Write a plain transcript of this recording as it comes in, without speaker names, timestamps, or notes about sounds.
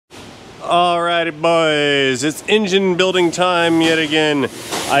Alrighty boys, it's engine building time yet again.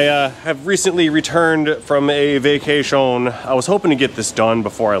 I have recently returned from a vacation. I was hoping to get this done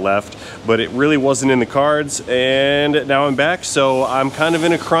before I left, but it really wasn't in the cards, and now I'm back, so I'm kind of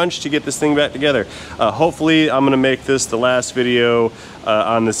in a crunch to get this thing back together. Hopefully I'm gonna make this the last video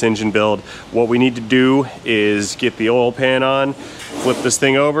on this engine build. What we need to do is get the oil pan on, flip this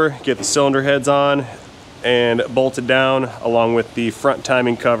thing over, get the cylinder heads on, and bolt it down along with the front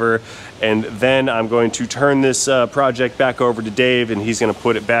timing cover, and then I'm going to turn this project back over to Dave, and he's going to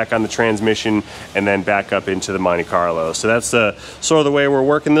put it back on the transmission and then back up into the Monte Carlo. So that's sort of the way we're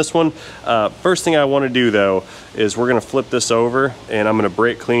working this one. First thing I want to do though is we're going to flip this over, and I'm going to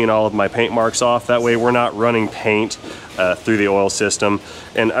brake clean all of my paint marks off. That way we're not running paint through the oil system.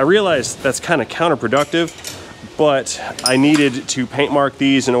 And I realize that's kind of counterproductive, but I needed to paint mark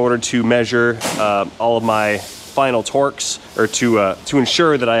these in order to measure all of my final torques, or to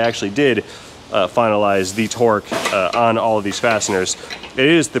ensure that I actually did finalize the torque on all of these fasteners. It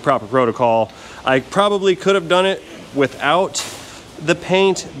is the proper protocol. I probably could have done it without the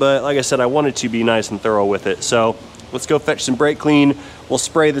paint, but like I said, I wanted to be nice and thorough with it. So let's go fetch some brake clean. We'll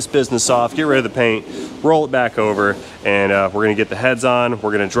spray this business off, get rid of the paint, roll it back over, and we're gonna get the heads on.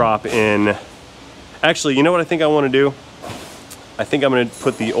 We're gonna drop in. Actually, you know what I think I want to do? I think I'm going to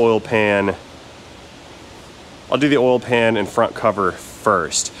put the oil pan, I'll do the oil pan and front cover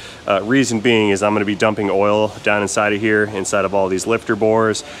first. Reason being is I'm going to be dumping oil down inside of here, inside of all these lifter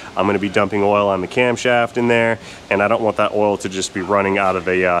bores. I'm going to be dumping oil on the camshaft in there, and I don't want that oil to just be running out of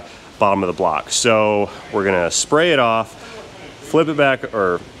the bottom of the block. So we're going to spray it off, flip it back,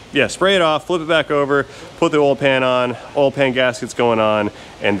 or yeah, spray it off, flip it back over, put the oil pan on, oil pan gaskets going on,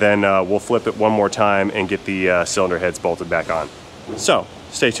 and then we'll flip it one more time and get the cylinder heads bolted back on. So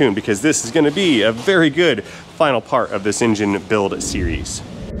stay tuned, because this is gonna be a very good final part of this engine build series.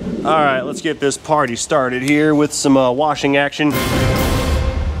 All right, let's get this party started here with some washing action.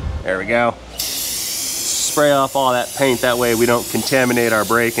 There we go. Spray off all that paint, that way we don't contaminate our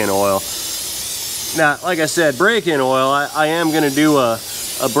brake-in oil. Now, like I said, brake-in oil, I am gonna do a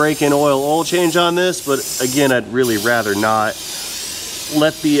brake-in oil change on this, but again, I'd really rather not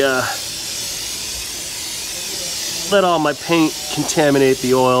let let all my paint contaminate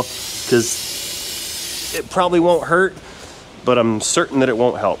the oil, because it probably won't hurt, but I'm certain that it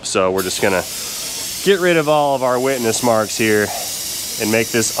won't help. So we're just gonna get rid of all of our witness marks here and make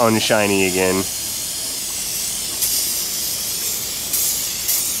this unshiny again.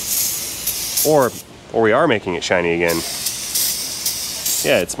 Or we are making it shiny again.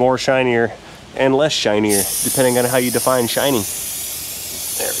 Yeah, it's more shinier and less shinier, depending on how you define shiny.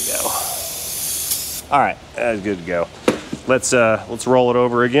 There we go. All right, that's good to go. Let's roll it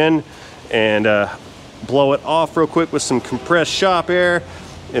over again and blow it off real quick with some compressed shop air,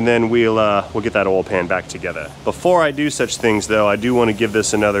 and then we'll get that oil pan back together. Before I do such things though, I do want to give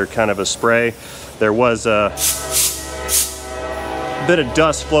this another kind of a spray. There was a bit of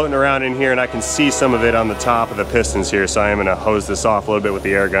dust floating around in here, and I can see some of it on the top of the pistons here, so I am gonna hose this off a little bit with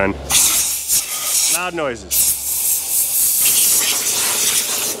the air gun. Loud noises.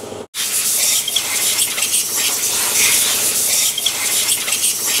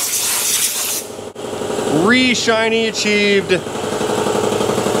 Re-shiny achieved.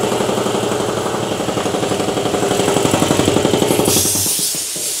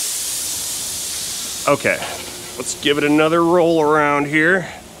 Okay. Let's give it another roll around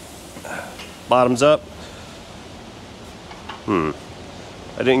here. Bottoms up. I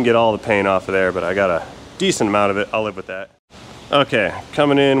didn't get all the paint off of there, but I got a decent amount of it. I'll live with that. Okay,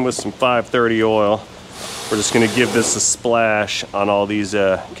 coming in with some 530 oil. We're just gonna give this a splash on all these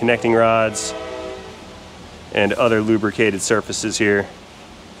connecting rods and other lubricated surfaces here.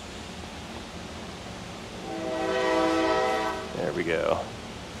 There we go.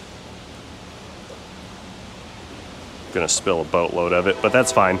 Gonna spill a boatload of it, but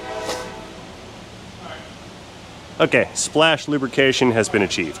that's fine. Okay, splash lubrication has been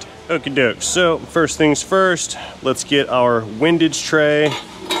achieved. Okie doke, so first things first, let's get our windage tray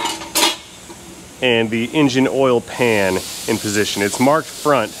and the engine oil pan in position. It's marked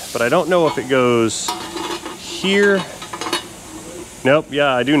front, but I don't know if it goes here. Nope,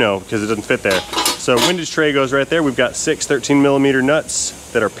 yeah, I do know, because it doesn't fit there. So windage tray goes right there. We've got 6 13mm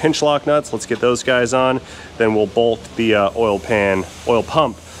nuts that are pinch lock nuts. Let's get those guys on. Then we'll bolt the oil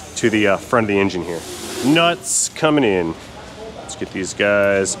pump to the front of the engine here. Nuts coming in. Let's get these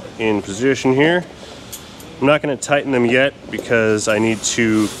guys in position here. I'm not going to tighten them yet because I need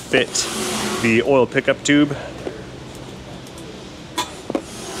to fit the oil pickup tube.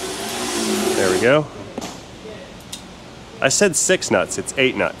 There we go. I said 6 nuts, it's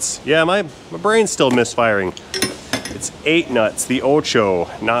 8 nuts. Yeah, my brain's still misfiring. It's 8 nuts, the ocho,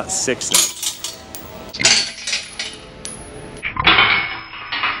 not 6 nuts.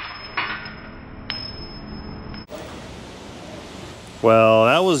 Well,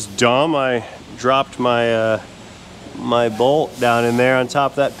 that was dumb. I dropped my my bolt down in there on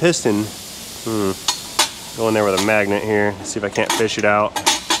top of that piston. Go in there with a magnet here, see if I can't fish it out.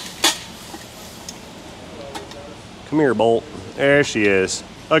 Come here, bolt. There she is.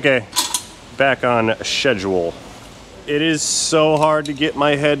 Okay, back on schedule. It is so hard to get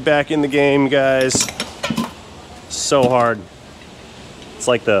my head back in the game, guys. So hard. It's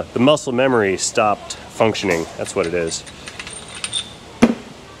like the muscle memory stopped functioning. That's what it is.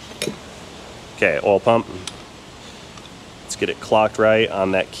 Okay, oil pump. Let's get it clocked right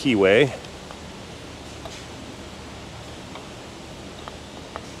on that keyway.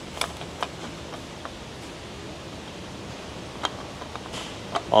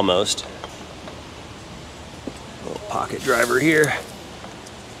 Almost. Little pocket driver here.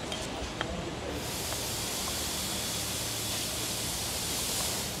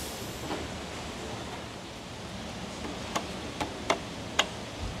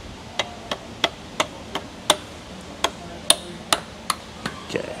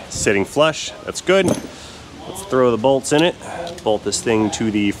 Okay, sitting flush, that's good. Let's throw the bolts in it. Bolt this thing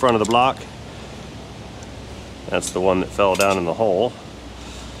to the front of the block. That's the one that fell down in the hole.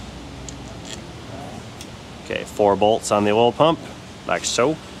 Okay, 4 bolts on the oil pump, like so.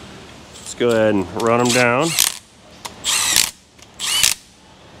 Let's go ahead and run them down.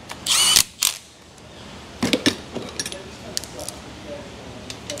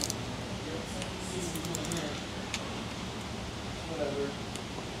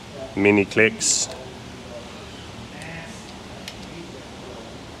 Mini clicks.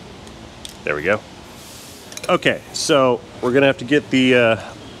 There we go. Okay, so we're gonna have to get the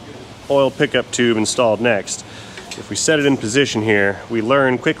oil pickup tube installed next. If we set it in position here, we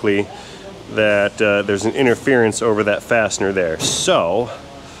learn quickly that there's an interference over that fastener there. So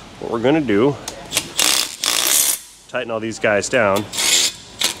what we're gonna do, tighten all these guys down.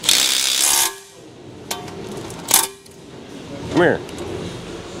 Come here.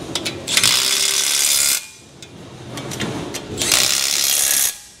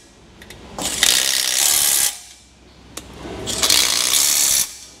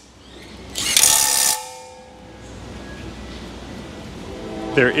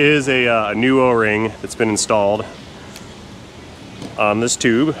 There is a new O-ring that's been installed on this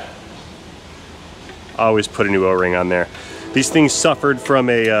tube. I always put a new O-ring on there. These things suffered from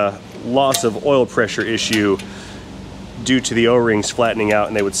a loss of oil pressure issue due to the O-rings flattening out,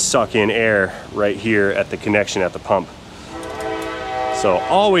 and they would suck in air right here at the connection at the pump. So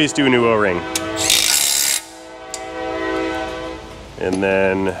always do a new O-ring. And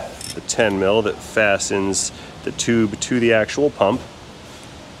then the 10 mil that fastens the tube to the actual pump.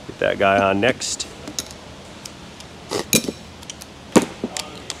 Get that guy on next.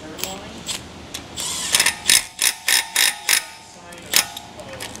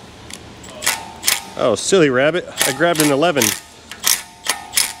 Oh, silly rabbit. I grabbed an 11.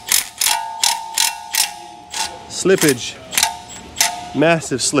 Slippage.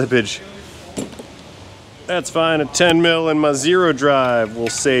 Massive slippage. That's fine. A 10 mil in my zero drive will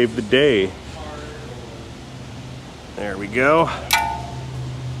save the day. There we go.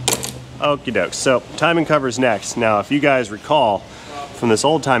 Okie doke. So timing cover's next. Now, if you guys recall from this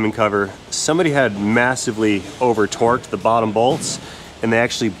old timing cover, somebody had massively over torqued the bottom bolts, and they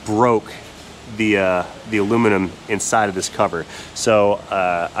actually broke the aluminum inside of this cover. So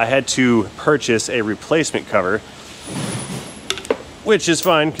I had to purchase a replacement cover, which is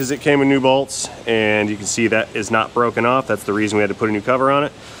fine because it came with new bolts, and you can see that is not broken off. That's the reason we had to put a new cover on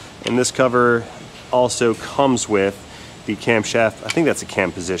it. And this cover also comes with the camshaft. I think that's a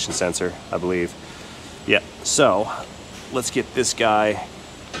cam position sensor, I believe. Yeah, so let's get this guy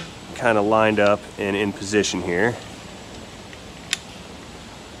kind of lined up and in position here.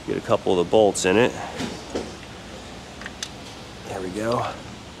 Get a couple of the bolts in it. There we go.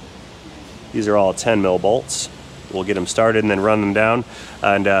 These are all 10 mil bolts. We'll get them started and then run them down.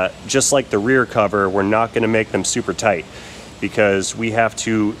 And just like the rear cover, we're not going to make them super tight because we have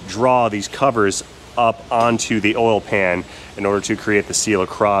to draw these covers up onto the oil pan in order to create the seal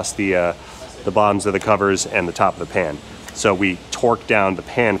across the bottoms of the covers and the top of the pan. So we torque down the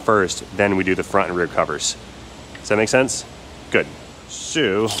pan first, then we do the front and rear covers. Does that make sense? Good.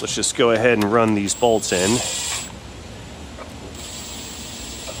 So let's just go ahead and run these bolts in.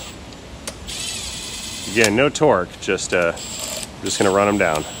 Again, no torque, just I'm just gonna run them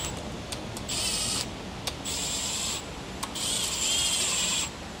down.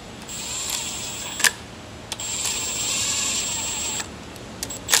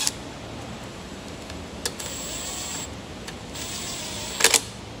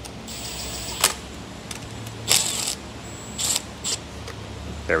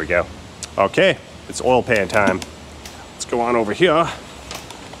 There we go. Okay, it's oil pan time. Let's go on over here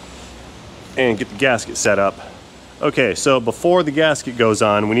and get the gasket set up. Okay, so before the gasket goes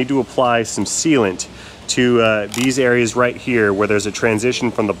on, we need to apply some sealant to these areas right here where there's a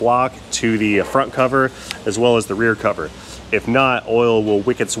transition from the block to the front cover as well as the rear cover. If not, oil will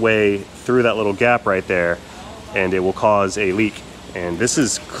wick its way through that little gap right there and it will cause a leak. And this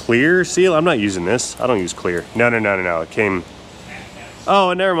is clear seal. I'm not using this. I don't use clear. No. It came...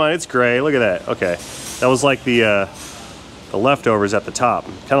 Oh, never mind. It's gray. Look at that. Okay. That was like the leftovers at the top.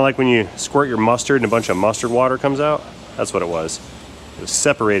 Kind of like when you squirt your mustard and a bunch of mustard water comes out. That's what it was. It was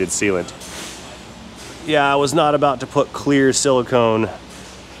separated sealant. Yeah, I was not about to put clear silicone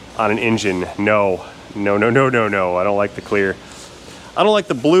on an engine. No. I don't like the clear. I don't like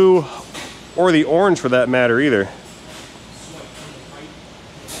the blue or the orange for that matter either.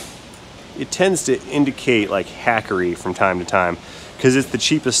 It tends to indicate like hackery from time to time because it's the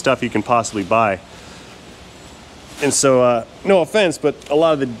cheapest stuff you can possibly buy. And so, no offense, but a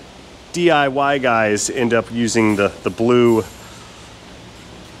lot of the DIY guys end up using the blue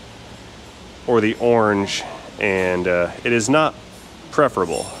or the orange, and it is not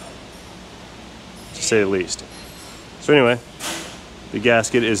preferable, to say the least. So anyway, the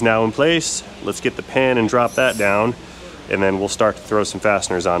gasket is now in place. Let's get the pan and drop that down, and then we'll start to throw some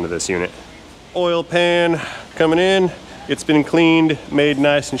fasteners onto this unit. Oil pan coming in. It's been cleaned, made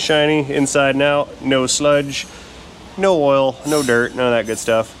nice and shiny inside and out. No sludge, no oil, no dirt, none of that good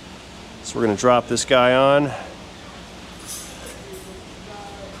stuff. So we're gonna drop this guy on.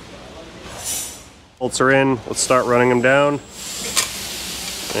 Bolts are in, let's start running them down.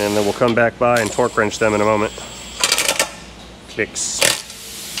 And then we'll come back by and torque wrench them in a moment. Clicks,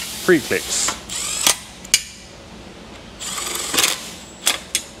 pre-clicks.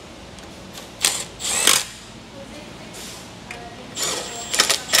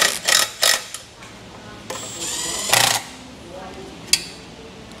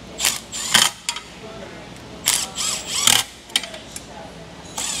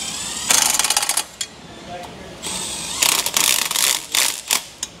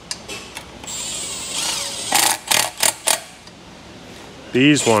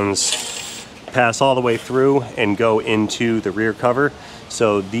 These ones pass all the way through and go into the rear cover.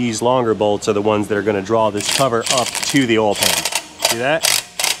 So these longer bolts are the ones that are going to draw this cover up to the oil pan. See that?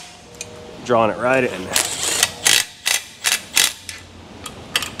 Drawing it right in.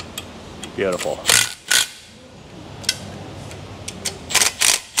 Beautiful.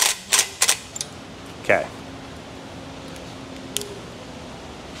 Okay.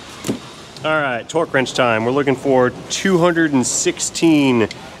 All right, torque wrench time. We're looking for 216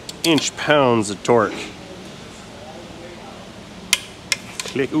 inch-pounds of torque.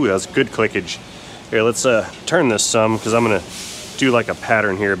 Click. Ooh, that was good clickage. Here, let's turn this some because I'm gonna do like a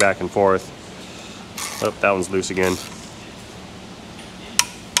pattern here back and forth. Oh, that one's loose again.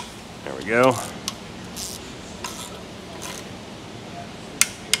 There we go.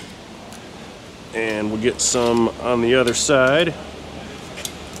 And we'll get some on the other side.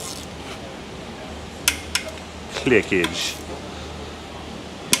 Clickage.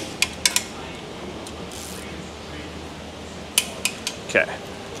 Okay,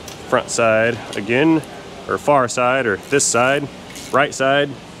 front side again, or far side, or this side, right side.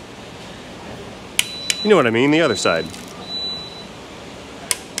 You know what I mean, the other side.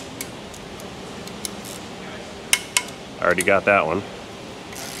 I already got that one.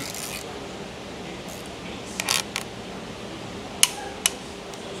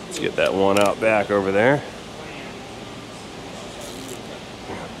 Let's get that one out back over there.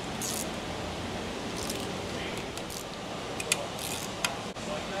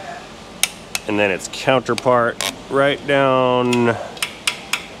 And then its counterpart right down.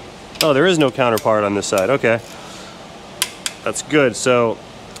 Oh, there is no counterpart on this side. Okay, that's good. So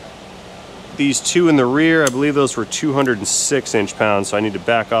these two in the rear, I believe those were 206 inch-pounds, so I need to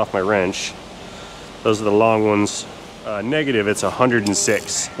back off my wrench. Those are the long ones. Negative, it's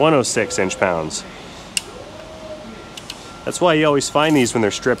 106 inch-pounds. That's why you always find these when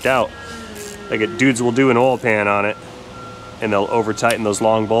they're stripped out. Like dudes will do an oil pan on it, and they'll over tighten those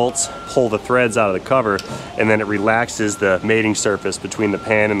long bolts, pull the threads out of the cover, and then it relaxes the mating surface between the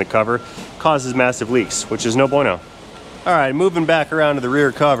pan and the cover, causes massive leaks, which is no bueno. All right, moving back around to the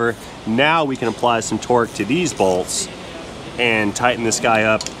rear cover, now we can apply some torque to these bolts and tighten this guy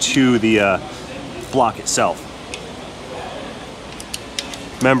up to the block itself.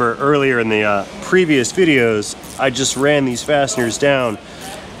 Remember earlier in the previous videos, I just ran these fasteners down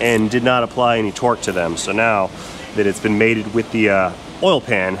and did not apply any torque to them. So now that it's been mated with the oil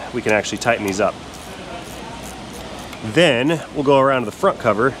pan, we can actually tighten these up. Then we'll go around to the front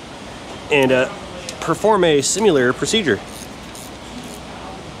cover and perform a similar procedure.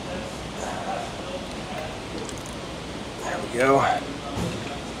 There we go.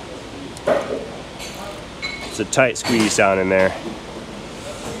 It's a tight squeeze down in there.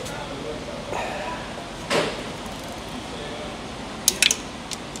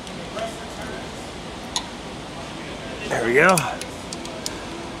 There we go. A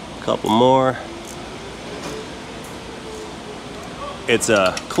couple more. It's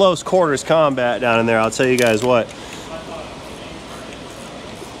a close quarters combat down in there, I'll tell you guys what.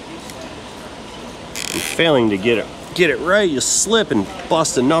 If you're failing to get it right, you slip and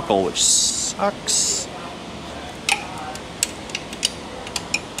bust a knuckle, which sucks.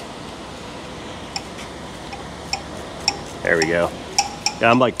 There we go.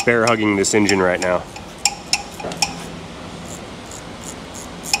 Yeah, I'm like bear hugging this engine right now.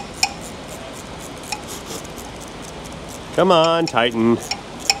 Come on, tighten.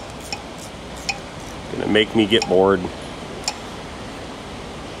 Gonna make me get bored.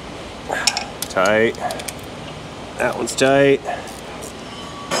 Tight. That one's tight.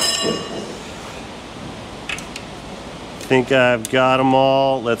 Think I've got them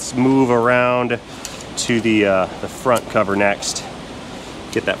all. Let's move around to the front cover next.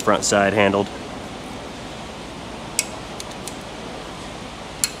 Get that front side handled.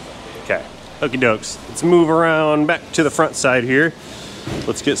 Okay. Okie dokes. Let's move around back to the front side here.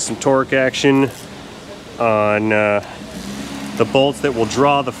 Let's get some torque action on the bolts that will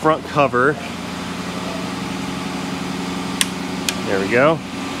draw the front cover. There we go.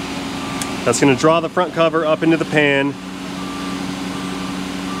 That's going to draw the front cover up into the pan.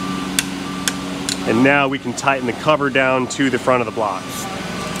 And now we can tighten the cover down to the front of the block.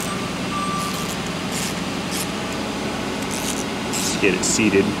 Let's get it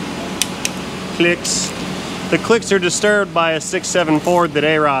seated. Clicks. The clicks are disturbed by a 6.7 Ford that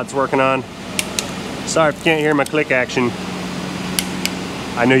A-Rod's working on. Sorry if you can't hear my click action.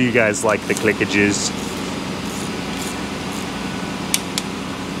 I know you guys like the clickages.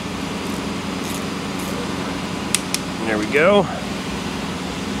 There we go.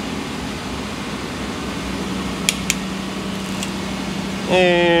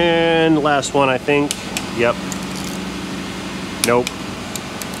 And last one, I think. Yep. Nope.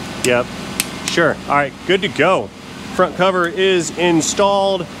 Yep. Sure. All right, good to go. Front cover is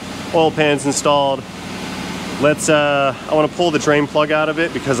installed. Oil pan's installed. Let's, I want to pull the drain plug out of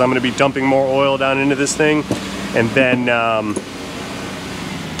it because I'm going to be dumping more oil down into this thing. And then,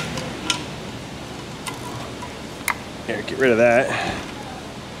 here, get rid of that.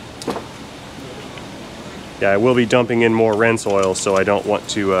 Yeah, I will be dumping in more rinse oil, so I don't want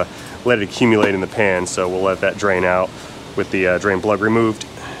to let it accumulate in the pan, so we'll let that drain out with the drain plug removed.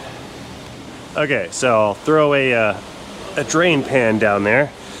 Okay, so I'll throw a drain pan down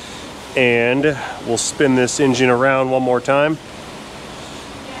there, and we'll spin this engine around one more time.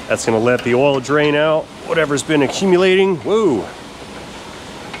 That's gonna let the oil drain out, whatever's been accumulating. Woo!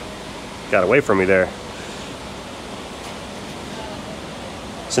 Got away from me there.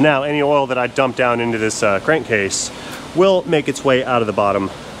 So now any oil that I dump down into this crankcase will make its way out of the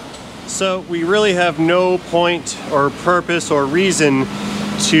bottom. So we really have no point or purpose or reason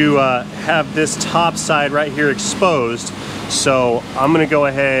to have this top side right here exposed. So I'm gonna go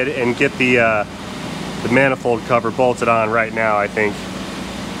ahead and get the manifold cover bolted on right now, I think.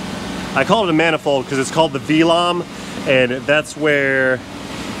 I call it a manifold because it's called the VLOM, and that's the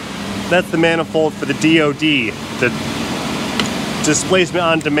manifold for the DOD, the displacement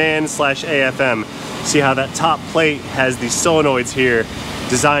on demand / AFM. See how that top plate has these solenoids here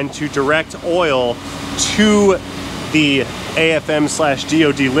designed to direct oil to the AFM /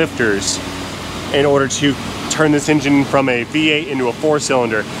 DOD lifters in order to turn this engine from a V8 into a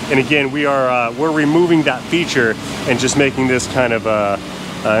 4-cylinder. And again, we're removing that feature and just making this kind of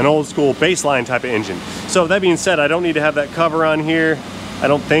an old school baseline type of engine. So that being said, I don't need to have that cover on here, I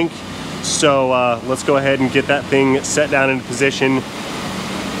don't think. So let's go ahead and get that thing set down into position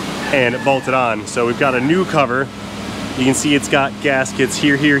and bolted on. So we've got a new cover. You can see it's got gaskets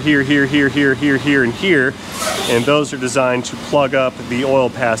here, here, here, here, here, here, here, here, and here. And those are designed to plug up the oil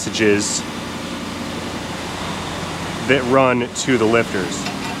passages that run to the lifters.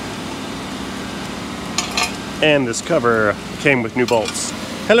 And this cover came with new bolts.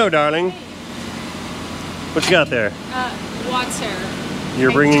 Hello, darling. What you got there? Water.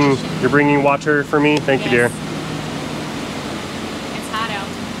 You're bringing water for me? Thank you, dear. It's hot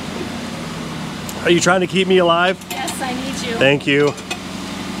out. Are you trying to keep me alive? Yes, I need you. Thank you.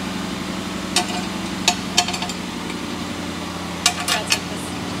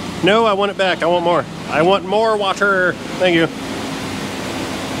 No, I want it back. I want more. I want more water. Thank you.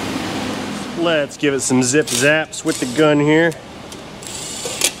 Let's give it some zip zaps with the gun here.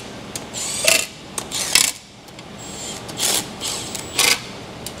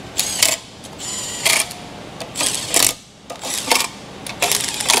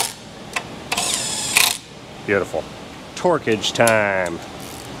 Beautiful. Torquage time.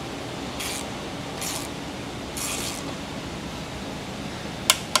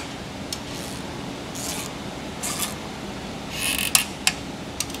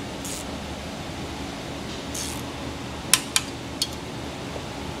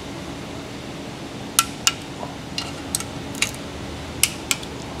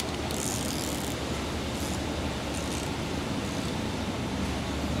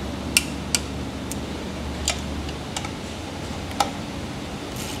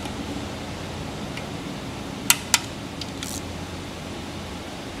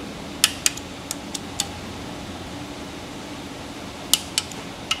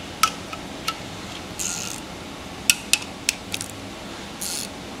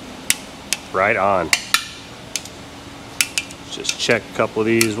 Right on. Just check a couple of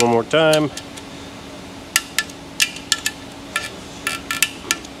these one more time.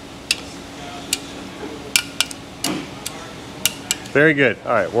 Very good.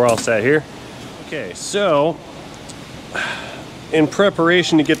 All right, we're all set here. Okay, so in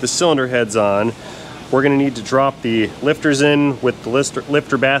preparation to get the cylinder heads on, we're gonna need to drop the lifters in with the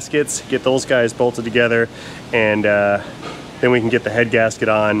lifter baskets, get those guys bolted together, and then we can get the head gasket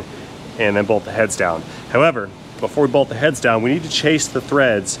on and then bolt the heads down. However, before we bolt the heads down, we need to chase the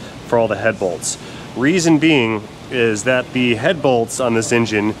threads for all the head bolts. Reason being is that the head bolts on this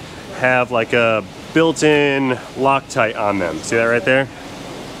engine have like a built-in Loctite on them. See that right there?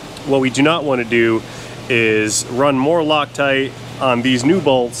 What we do not want to do is run more Loctite on these new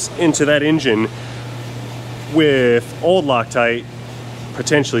bolts into that engine with old Loctite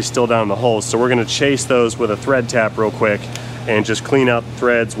potentially still down the holes. So we're going to chase those with a thread tap real quick and just clean out the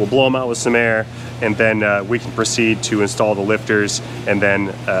threads. We'll blow them out with some air, and then we can proceed to install the lifters and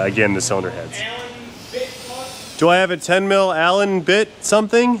then again the cylinder heads. Do I have a 10 mil Allen bit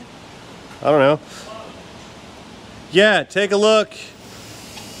something? I don't know. Yeah, take a look.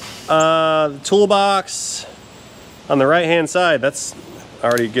 The toolbox on the right hand side, that's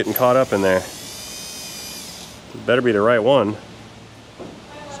already getting caught up in there. It better be the right one.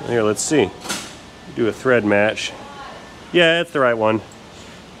 So here, let's see. Do a thread match. Yeah, it's the right one.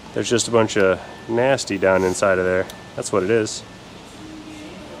 There's just a bunch of nasty down inside of there. That's what it is.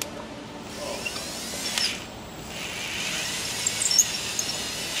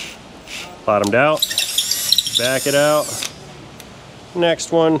 Bottomed out. Back it out.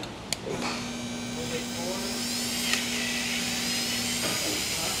 Next one.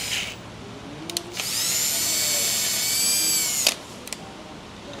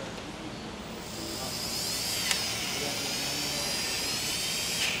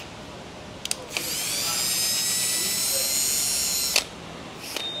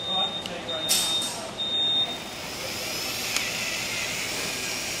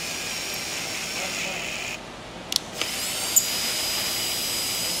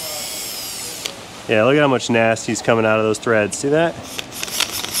 Yeah, look at how much nasty's coming out of those threads. See that?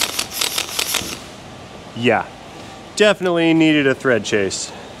 Yeah, definitely needed a thread chase.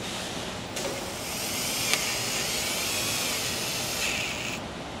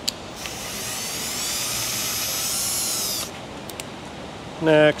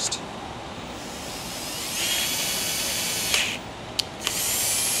 Next.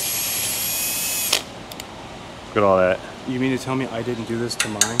 Look at all that. You mean to tell me I didn't do this to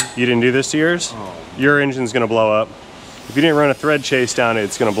mine? You didn't do this to yours? Oh. Your engine's gonna blow up. If you didn't run a thread chase down it,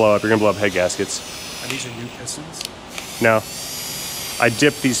 it's gonna blow up. You're gonna blow up head gaskets. Are these your new pistons? No. I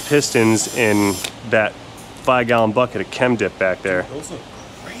dipped these pistons in that 5-gallon bucket of chem dip back there. Those look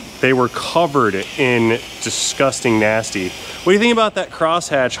great. They were covered in disgusting nasty. What do you think about that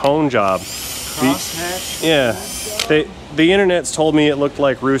crosshatch hone job? Crosshatch? Yeah. The internet's told me it looked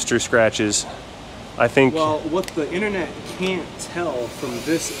like rooster scratches. I think. Well, what the internet can't tell from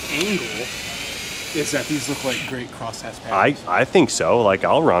this angle is that these look like great crosshatch patterns. I think so. Like,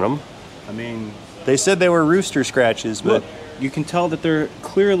 I'll run them. I mean, they said they were rooster scratches, but look, you can tell that they're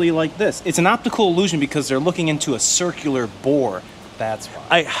clearly like this. It's an optical illusion because they're looking into a circular bore. That's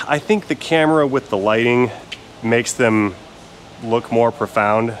why. I think the camera with the lighting makes them look more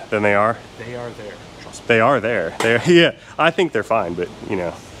profound than they are. They are there. Trust me. They are there. Yeah, I think they're fine, but you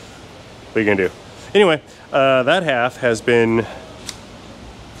know, what are you gonna do? Anyway, that half has been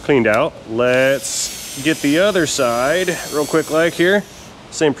cleaned out. Let's get the other side real quick like here.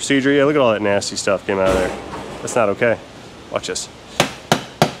 Same procedure. Yeah, look at all that nasty stuff came out of there. That's not okay. Watch this.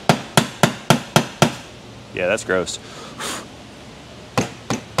 Yeah, that's gross.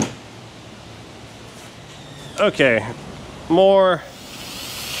 Okay, more.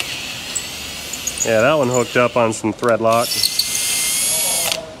 Yeah, that one hooked up on some thread lock.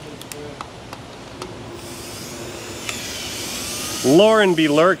 Lauren be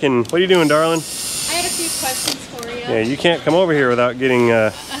lurking. What are you doing, darling? I had a few questions for you. Yeah, you can't come over here without getting I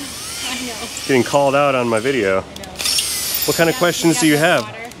know. getting called out on my video. I know. What kind of questions do you have?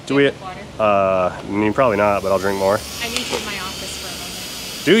 Do we? Probably not, but I'll drink more. I need you in my office for a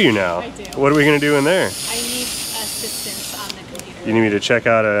moment. Do you now? I do. What are we gonna do in there? I need assistance on the computer. You need me to check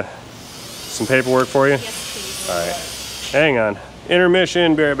out some paperwork for you? Yes, please. All right. Hang on.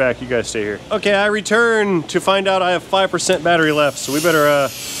 Intermission, be right back. You guys stay here. Okay, I return to find out I have 5% battery left, so we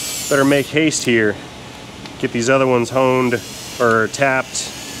better make haste here. Get these other ones honed or tapped,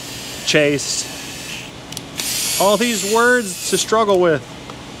 chased. All these words to struggle with.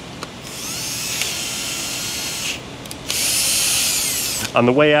 On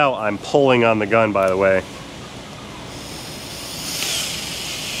the way out, I'm pulling on the gun, by the way.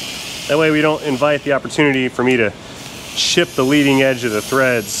 That way we don't invite the opportunity for me to chip the leading edge of the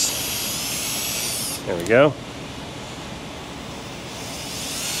threads. There we go.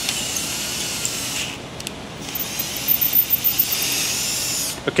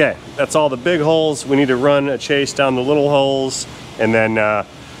 Okay, that's all the big holes. We need to run a chase down the little holes, and then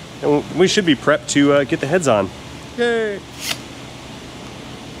we should be prepped to get the heads on. Yay!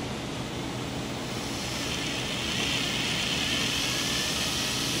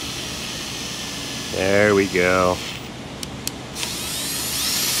 There we go.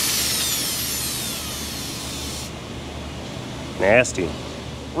 Nasty.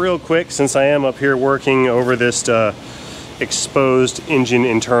 Real quick, since I am up here working over this exposed engine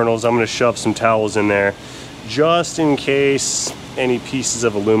internals, I'm going to shove some towels in there just in case any pieces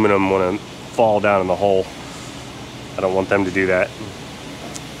of aluminum want to fall down in the hole. I don't want them to do that.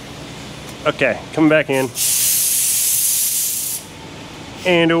 Okay, coming back in.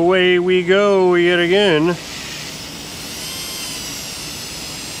 And away we go yet again.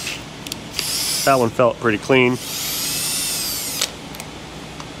 That one felt pretty clean.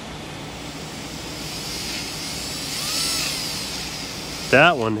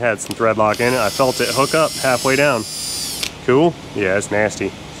 That one had some thread lock in it. I felt it hook up halfway down. Cool? Yeah, it's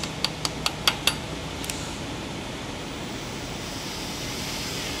nasty.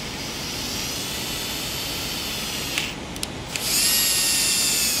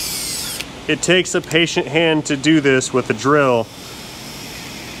 It takes a patient hand to do this with a drill.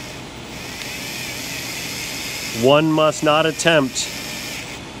 One must not attempt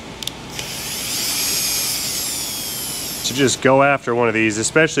to just go after one of these,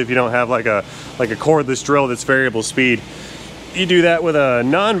 especially if you don't have like a cordless drill that's variable speed. You do that with a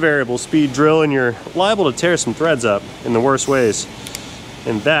non-variable speed drill and you're liable to tear some threads up in the worst ways.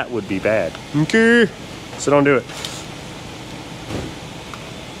 And that would be bad. Okay, so don't do it.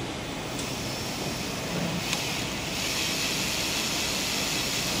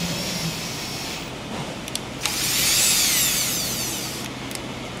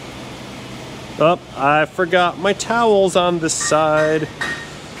 Oh, I forgot my towels on the side.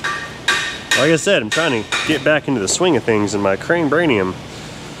 Like I said, I'm trying to get back into the swing of things, and my Crane Brainium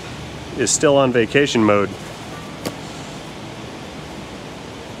is still on vacation mode.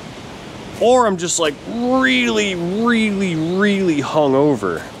 Or I'm just like really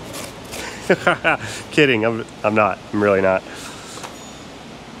hungover. Kidding, I'm not. I'm really not.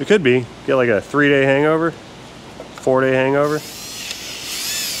 It could be. Get like a 3-day hangover, 4-day hangover.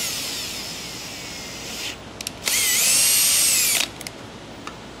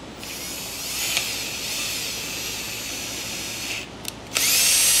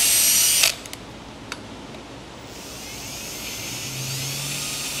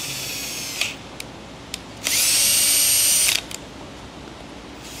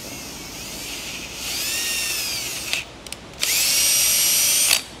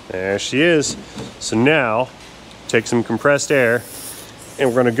 There she is. So now, take some compressed air, and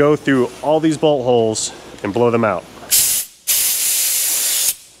we're gonna go through all these bolt holes and blow them out.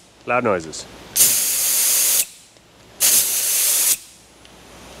 Loud noises.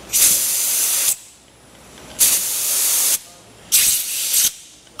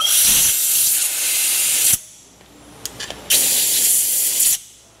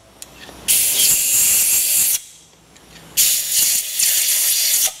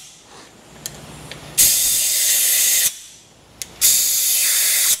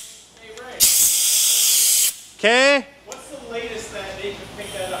 Okay? What's the latest that they can pick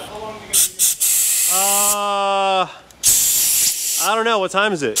don't know. What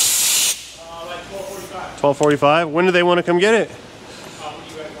time is it? Like 12:45. 12:45. When do they want to come get it? What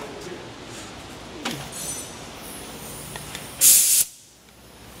do you guys want to do?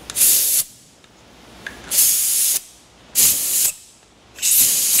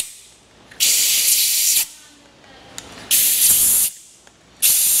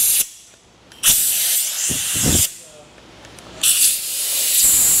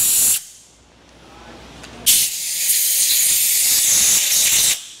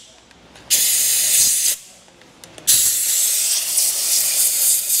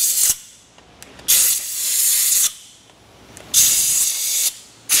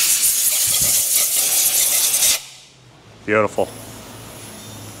 Beautiful.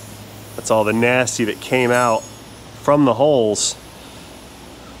 That's all the nasty that came out from the holes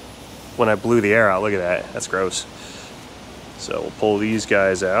when I blew the air out. Look at that. That's gross. So we'll pull these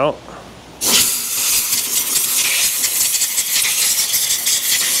guys out.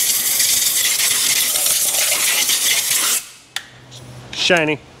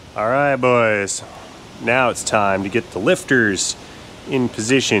 Shiny. All right, boys. Now it's time to get the lifters in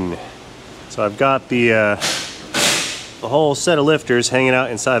position. So I've got the whole set of lifters hanging out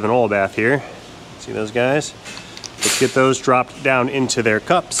inside of an oil bath here. See those guys? Let's get those dropped down into their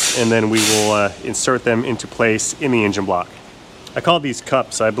cups, and then we will insert them into place in the engine block. I call these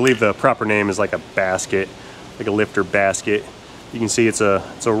cups. I believe the proper name is like a basket, like a lifter basket. You can see it's a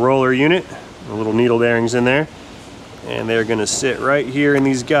roller unit, little needle bearings in there, and they're going to sit right here in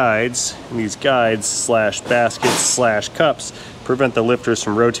these guides. And these guides slash baskets slash cups prevent the lifters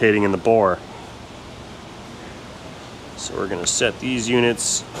from rotating in the bore. So we're going to set these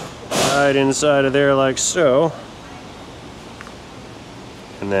units right inside of there like so,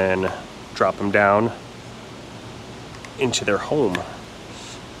 and then drop them down into their home.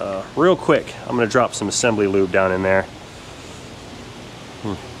 Real quick, I'm going to drop some assembly lube down in there.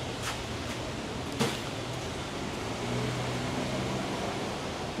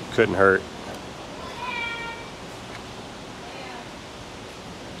 Couldn't hurt.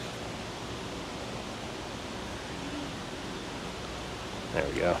 There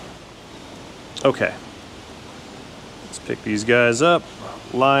we go. Okay. Let's pick these guys up,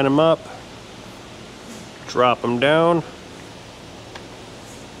 line them up, drop them down.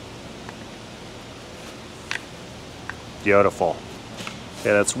 Beautiful.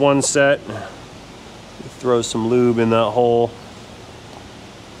 Okay, that's one set. Throw some lube in that hole.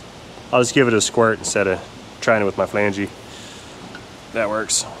 I'll just give it a squirt instead of trying it with my flange. That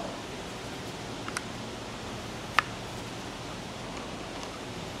works.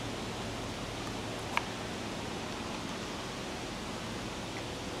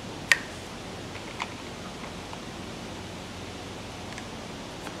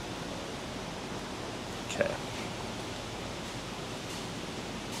 Okay.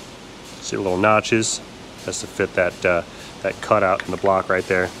 See the little notches? That's to fit that that cutout in the block right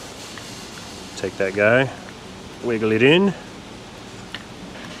there. Take that guy, wiggle it in,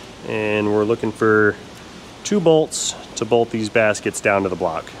 and we're looking for 2 bolts to bolt these baskets down to the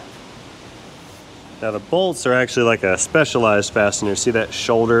block. Now the bolts are actually like a specialized fastener. See that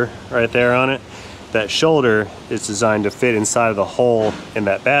shoulder right there on it? That shoulder is designed to fit inside of the hole in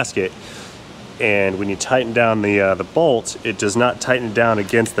that basket. And when you tighten down the bolt, it does not tighten down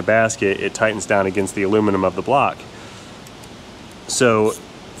against the basket, it tightens down against the aluminum of the block. So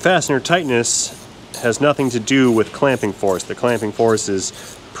fastener tightness has nothing to do with clamping force. The clamping force is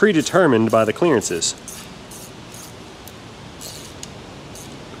predetermined by the clearances.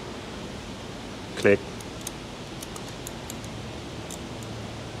 Click.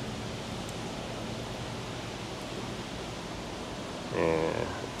 And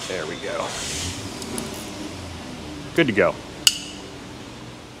there we go. Good to go.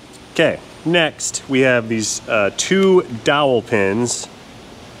 Okay, next we have these 2 dowel pins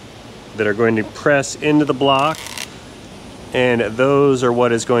that are going to press into the block, and those are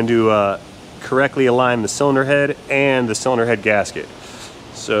what is going to correctly align the cylinder head and the cylinder head gasket.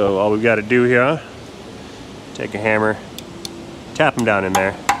 So all we've got to do here, take a hammer, tap them down in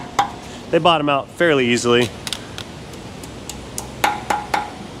there. They bottom out fairly easily.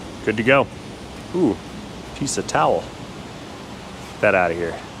 Good to go. Ooh, piece of towel. Get that out of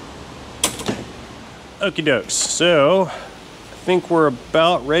here. Okie dokes. So I think we're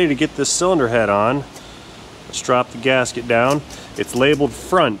about ready to get this cylinder head on. Let's drop the gasket down. It's labeled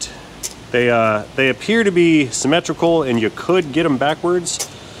front. They appear to be symmetrical, and you could get them backwards.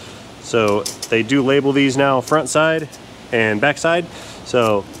 So they do label these now front side and back side.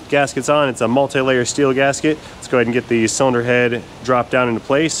 So gasket's on, it's a multi-layer steel gasket. Let's go ahead and get the cylinder head dropped down into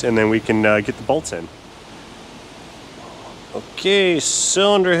place, and then we can get the bolts in. Okay,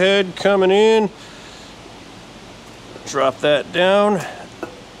 cylinder head coming in. Drop that down.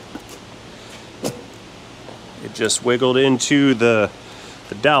 It just wiggled into the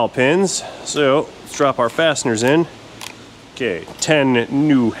dowel pins. So let's drop our fasteners in. Okay, 10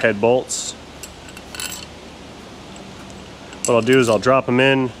 new head bolts. What I'll do is I'll drop them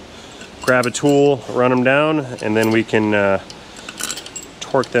in, grab a tool, run them down, and then we can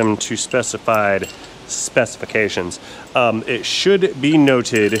torque them to specified specifications. It should be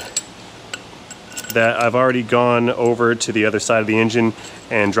noted that I've already gone over to the other side of the engine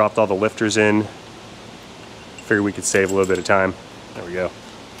and dropped all the lifters in. Figured we could save a little bit of time. There we go.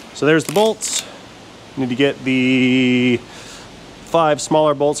 So there's the bolts. Need to get the 5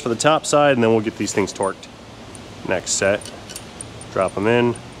 smaller bolts for the top side, and then we'll get these things torqued. Next set. Drop them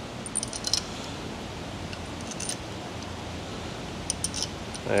in.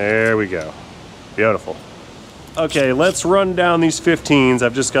 There we go. Beautiful. Okay, let's run down these 15s.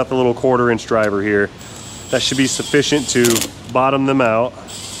 I've just got the little 1/4-inch driver here. That should be sufficient to bottom them out.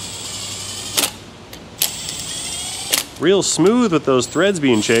 Real smooth with those threads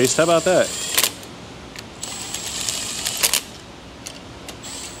being chased. How about that?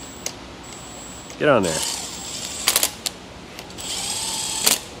 Get on there.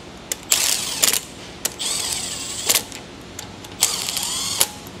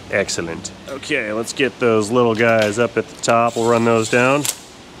 Excellent. Okay, let's get those little guys up at the top. We'll run those down.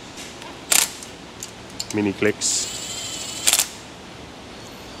 Mini clicks.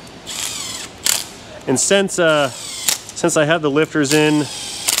 And since I have the lifters in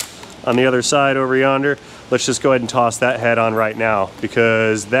on the other side over yonder, let's just go ahead and toss that head on right now,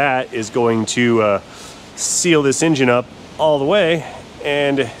 because that is going to seal this engine up all the way,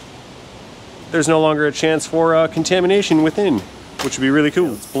 and there's no longer a chance for contamination within, which would be really cool.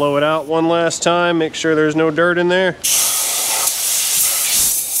 Let's blow it out one last time, make sure there's no dirt in there.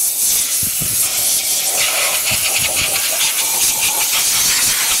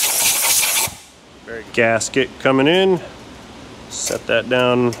 Gasket coming in. Set that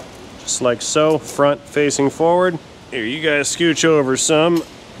down just like so, front facing forward. Here, you guys scooch over some.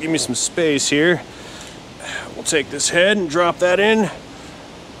 Give me some space here. We'll take this head and drop that in.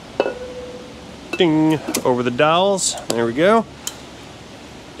 Ding, over the dowels. There we go.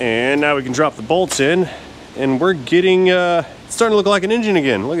 And now we can drop the bolts in, and we're getting, it's starting to look like an engine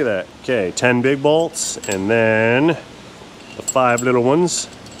again. Look at that. Okay, 10 big bolts, and then the 5 little ones.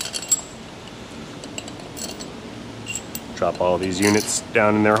 Drop all these units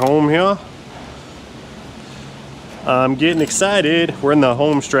down in their home here. I'm getting excited. We're in the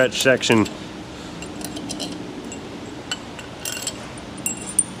home stretch section.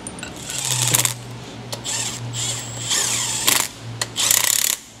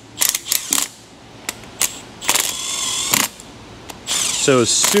 So as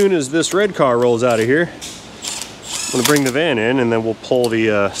soon as this red car rolls out of here, I'm gonna bring the van in, and then we'll pull the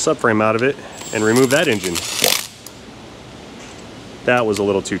subframe out of it and remove that engine. That was a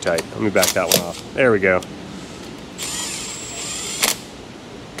little too tight. Let me back that one off. There we go.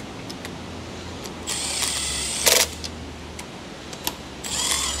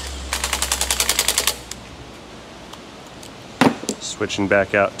 Switching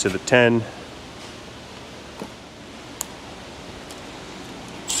back out to the 10.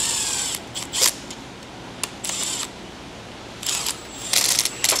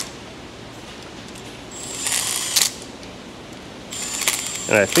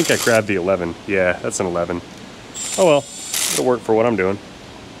 And I think I grabbed the 11. Yeah, that's an 11. Oh well, it'll work for what I'm doing.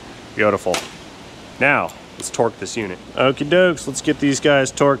 Beautiful. Now, let's torque this unit. Okie dokes, let's get these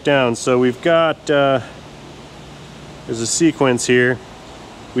guys torqued down. So we've got, there's a sequence here.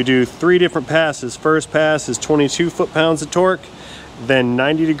 We do 3 different passes. First pass is 22 foot-pounds of torque, then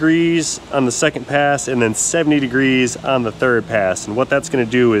 90 degrees on the second pass, and then 70 degrees on the third pass. And what that's gonna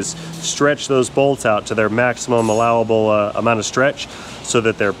do is stretch those bolts out to their maximum allowable amount of stretch, so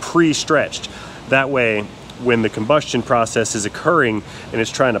that they're pre-stretched. That way, when the combustion process is occurring and it's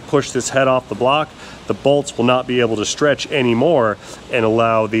trying to push this head off the block, the bolts will not be able to stretch anymore and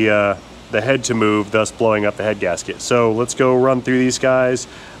allow the head to move, thus blowing up the head gasket. So let's go run through these guys.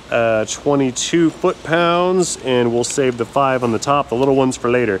 22 foot-pounds, and we'll save the 5 on the top, the little ones, for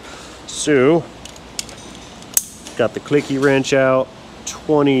later. So, got the clicky wrench out,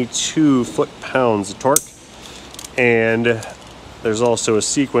 22 foot-pounds of torque, and there's also a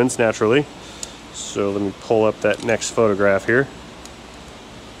sequence, naturally. So let me pull up that next photograph here.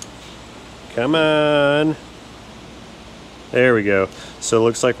 Come on. There we go. So it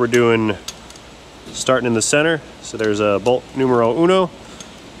looks like we're doing, starting in the center. So there's a bolt numero uno.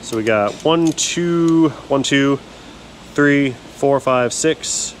 So we got 1, 2, 1, 2, 3, 4, 5,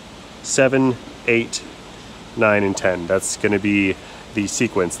 6, 7, 8, 9, and 10. That's going to be the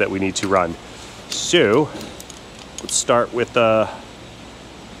sequence that we need to run. So let's start with our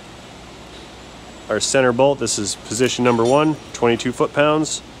center bolt. This is position number 1, 22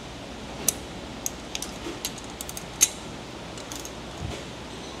 foot-pounds.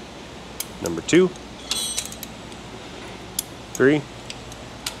 Number 2, 3,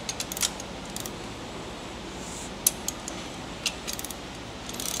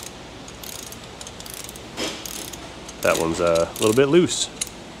 that one's a little bit loose.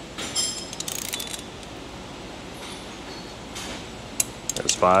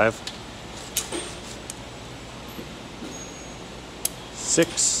 There's 5,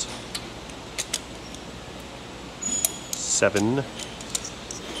 6, 7,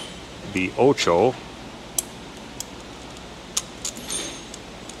 the 8,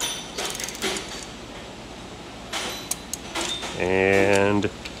 and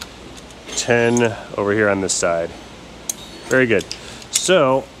 10 over here on this side. Very good.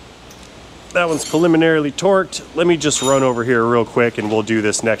 So that one's preliminarily torqued. Let me just run over here real quick and we'll do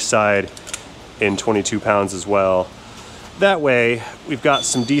this next side in 22 pounds as well. That way we've got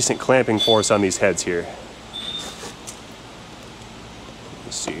some decent clamping force on these heads here.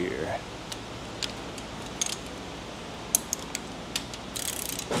 Let's see here.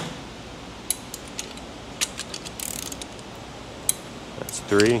 That's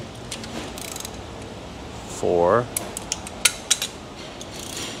 3, 4,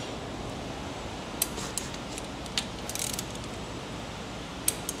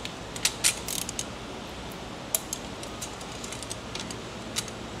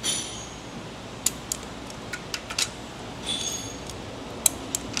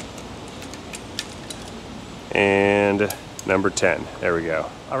 and number 10. There we go.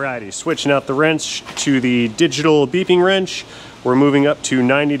 Alrighty, switching out the wrench to the digital beeping wrench. We're moving up to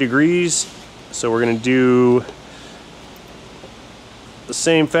 90 degrees. So we're gonna do the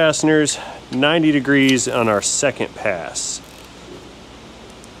same fasteners, 90 degrees on our second pass.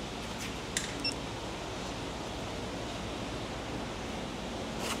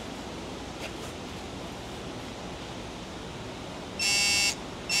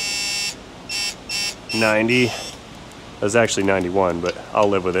 $90. That's actually 91, but I'll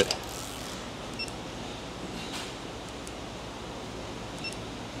live with it.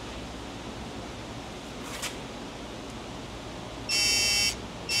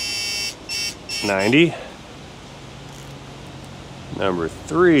 $90. Number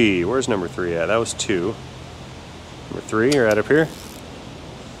 3. Where's number 3 at? That was 2. Number 3, you're right up here.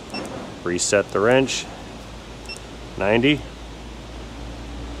 Reset the wrench. 90.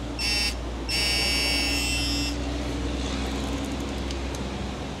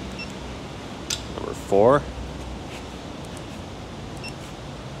 Number 4.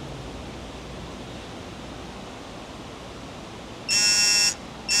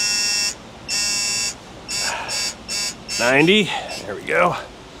 $90. There we go.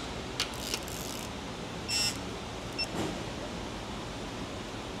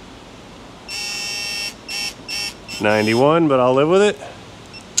 $91, but I'll live with it.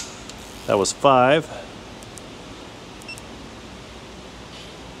 That was 5.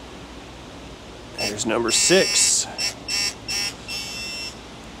 Here's number 6.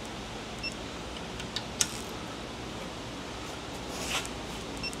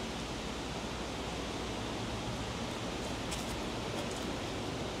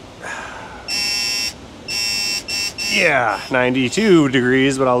 Yeah, 92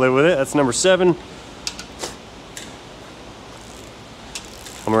 degrees, but I'll live with it. That's number 7.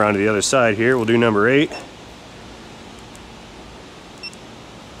 Come around to the other side here. We'll do number 8.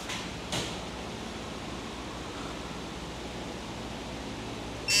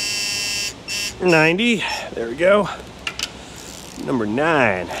 $90. There we go. Number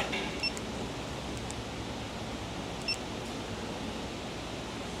 9.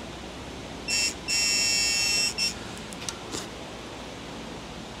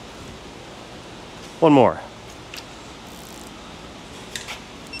 One more.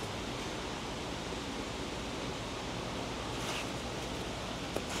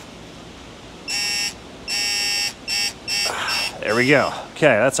 There we go. Okay,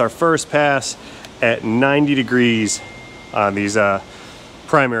 that's our first pass at 90 degrees on these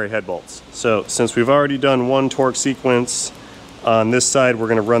primary head bolts. So since we've already done one torque sequence on this side, we're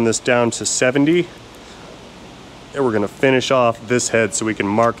gonna run this down to 70. And we're gonna finish off this head so we can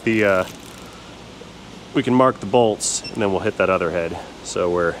mark the bolts, and then we'll hit that other head. So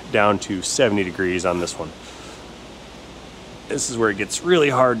we're down to 70 degrees on this one. This is where it gets really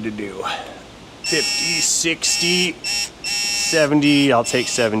hard to do. 50, 60, 70. I'll take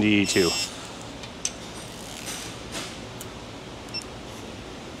 72.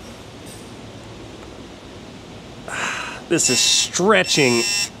 This is stretching.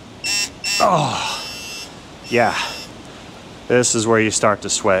 Oh, yeah. This is where you start to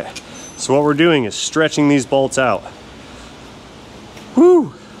sweat. So what we're doing is stretching these bolts out.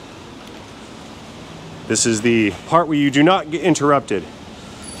 Whew. This is the part where you do not get interrupted.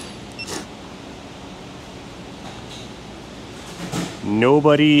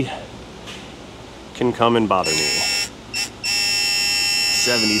 Nobody can come and bother me.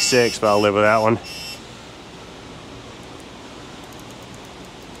 76, but I'll live with that one.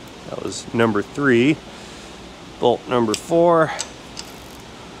 That was number 3. Bolt number 4.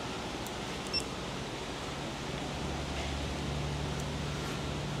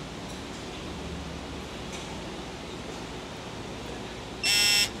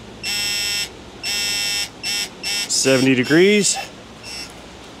 $70 degrees.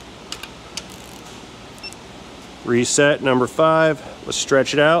 Reset number 5. Let's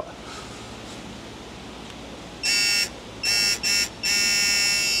stretch it out.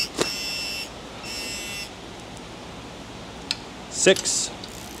 Six.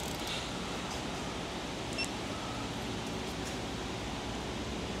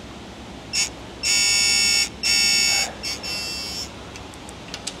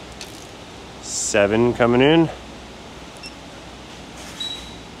 Seven coming in.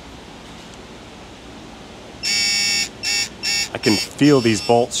 I can feel these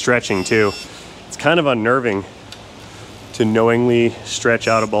bolts stretching too. It's kind of unnerving to knowingly stretch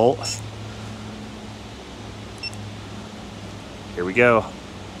out a bolt. Here we go.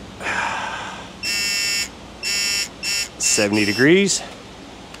 70 degrees.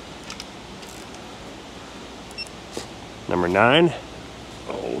 Number 9.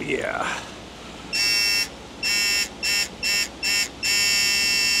 Oh yeah.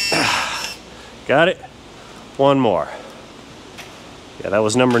 Got it. One more. Yeah, that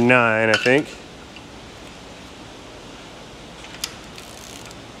was number 9, I think.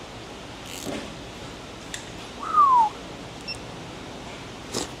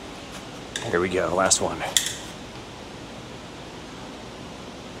 Here we go, last one.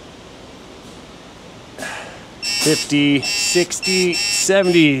 50, 60,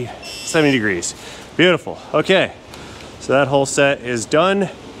 70 degrees. Beautiful. Okay, so that whole set is done.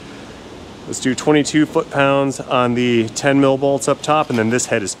 Let's do 22 foot-pounds on the 10 mil bolts up top, and then this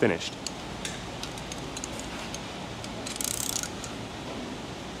head is finished.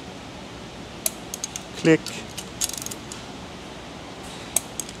 Click.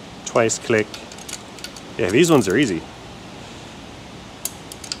 Twice click. Yeah, these ones are easy.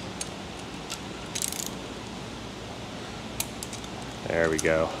 There we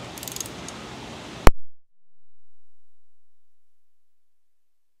go.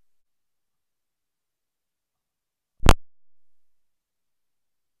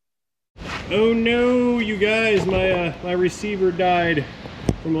 Oh no, you guys, my receiver died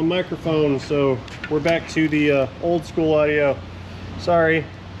from a microphone, so we're back to the old school audio. Sorry,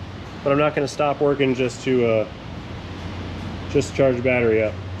 but I'm not going to stop working just to charge the battery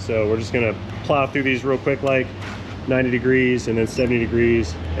up. So we're just going to plow through these real quick, like 90 degrees and then 70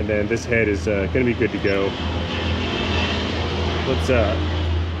 degrees, and then this head is going to be good to go.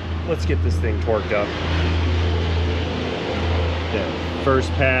 Let's get this thing torqued up. Yeah.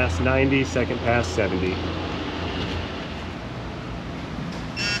 First pass 90, second pass 70.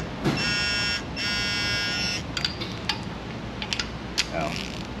 Ow.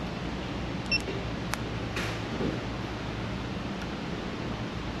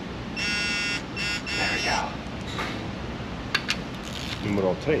 There we go.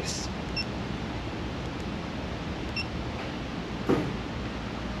 Número 3.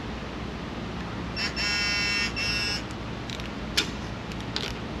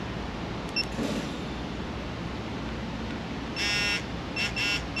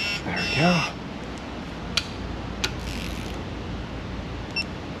 There we go.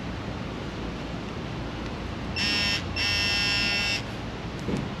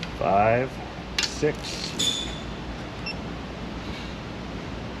 Five, 6.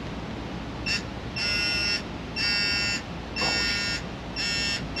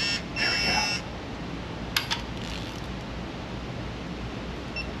 There we go.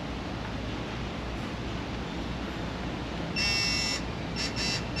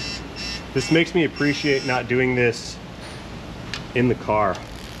 This makes me appreciate not doing this in the car.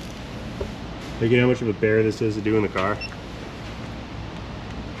 Like, you know how much of a bear this is to do in the car?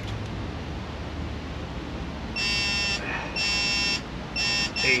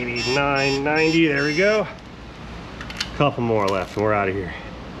 89, 90, there we go. Couple more left and we're out of here.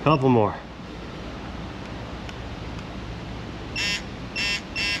 Couple more.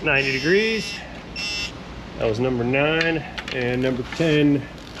 90 degrees. That was number 9, and number 10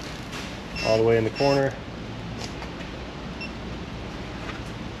 all the way in the corner.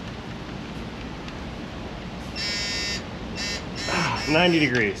 Ah, 90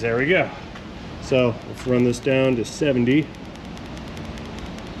 degrees, there we go. So let's run this down to 70.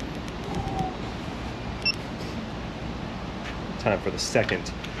 Time for the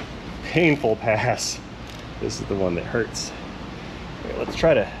second painful pass. This is the one that hurts. Okay, let's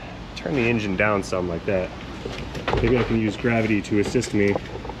try to turn the engine down some like that. Maybe I can use gravity to assist me.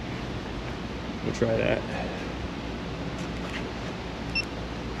 We'll try that.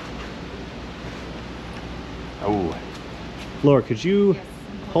 Oh, Laura, could you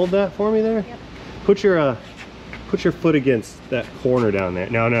hold that for me there? Yep. Put your foot against that corner down there.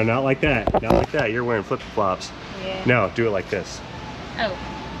 No, no, not like that. Not like that. You're wearing flip-flops. Yeah. No, do it like this. Oh.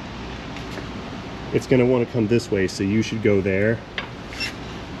 It's gonna want to come this way, so you should go there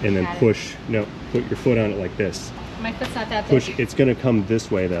and then Got it. push. No, put your foot on it like this. My foot's not that big. Push. It's gonna come this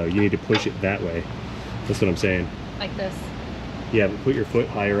way though. You need to push it that way. That's what I'm saying. Like this. Yeah, but put your foot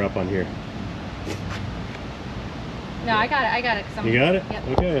higher up on here. No, I got it. I got it. 'Cause I'm, You got it? Yep.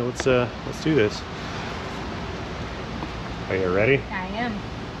 Okay, let's do this. Are you ready? I am.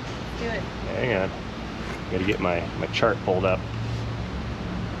 Do it. Hang on. Gotta get my chart pulled up.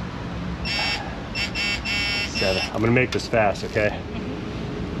 7. I'm gonna make this fast, okay?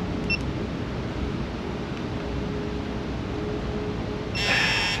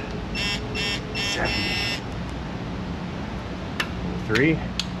 Three.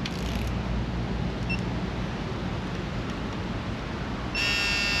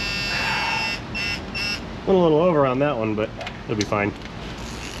 Went a little over on that one, but it'll be fine.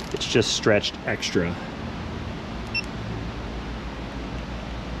 It's just stretched extra.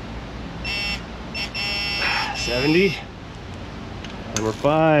 $70. Number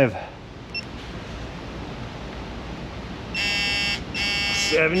 5.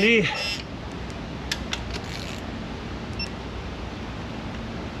 70.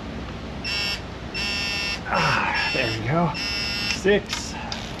 There we go. 6.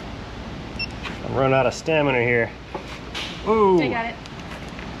 I'm running out of stamina here. Ooh. I got it.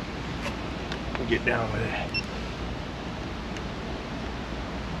 We'll get down with it.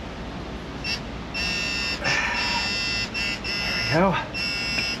 There we go.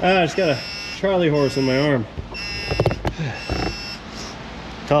 I just got a Charlie horse in my arm.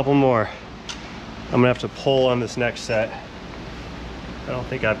 Couple more. I'm gonna have to pull on this next set. I don't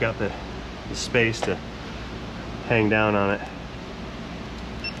think I've got the space to hang down on it.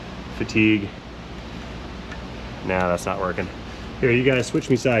 Fatigue. No, that's not working. Here, you guys switch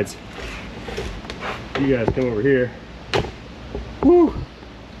me sides. You guys come over here. Woo!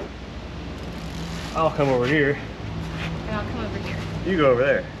 I'll come over here. And I'll come over here. You go over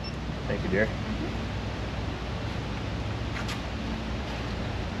there. Thank you, dear.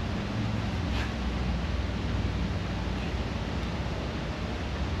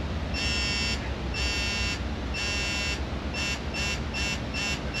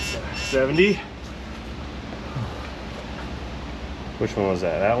 $70. Which one was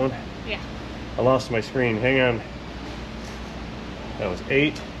that? That one? Yeah. I lost my screen. Hang on. That was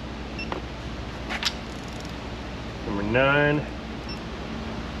 8. Number 9.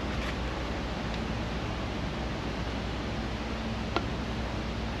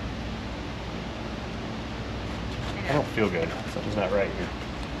 I don't feel good. Something's not right here.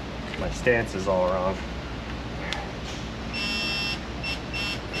 My stance is all wrong.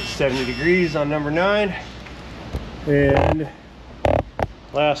 70 degrees on number 9. And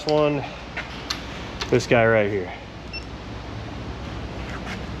last one, this guy right here.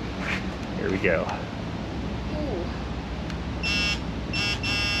 Here we go. Ooh.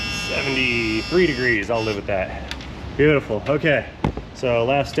 73 degrees, I'll live with that. Beautiful, okay. So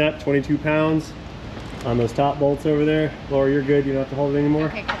last step, 22 pounds on those top bolts over there. Laura, you're good, you don't have to hold it anymore.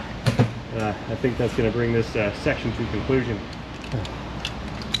 Okay, cool. I think that's gonna bring this section to conclusion.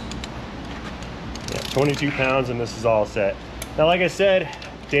 Yeah, 22 pounds and this is all set. Now, like I said,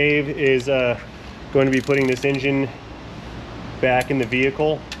 Dave is going to be putting this engine back in the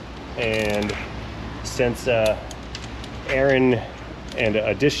vehicle, and since Aaron and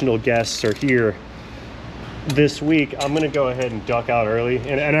additional guests are here this week, I'm gonna go ahead and duck out early.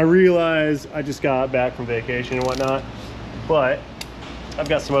 And I realize I just got back from vacation and whatnot, but I've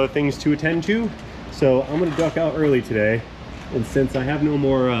got some other things to attend to. So I'm gonna duck out early today. And since I have no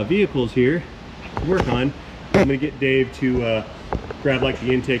more vehicles here to work on, I'm gonna get Dave to grab like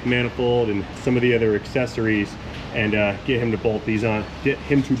the intake manifold and some of the other accessories and get him to bolt these on, get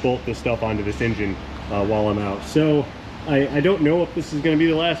him to bolt this stuff onto this engine while I'm out. So I don't know if this is gonna be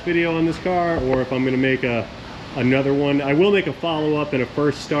the last video on this car or if I'm gonna make another one. I will make a follow-up and a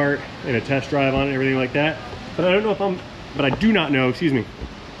first start and a test drive on it and everything like that. But I don't know if but I do not know, excuse me,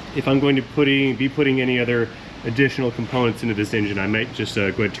 if I'm going to be putting any other additional components into this engine. I might just go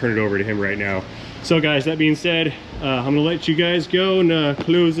ahead and turn it over to him right now. So guys, that being said, I'm gonna let you guys go and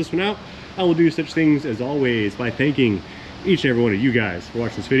close this one out. I will do such things as always by thanking each and every one of you guys for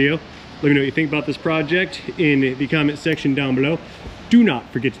watching this video. Let me know what you think about this project in the comment section down below. Do not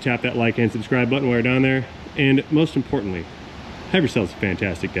forget to tap that like and subscribe button while you're down there. And most importantly, have yourselves a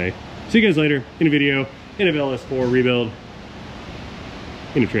fantastic day. See you guys later in a video in a Ls4 rebuild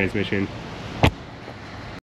in a transmission.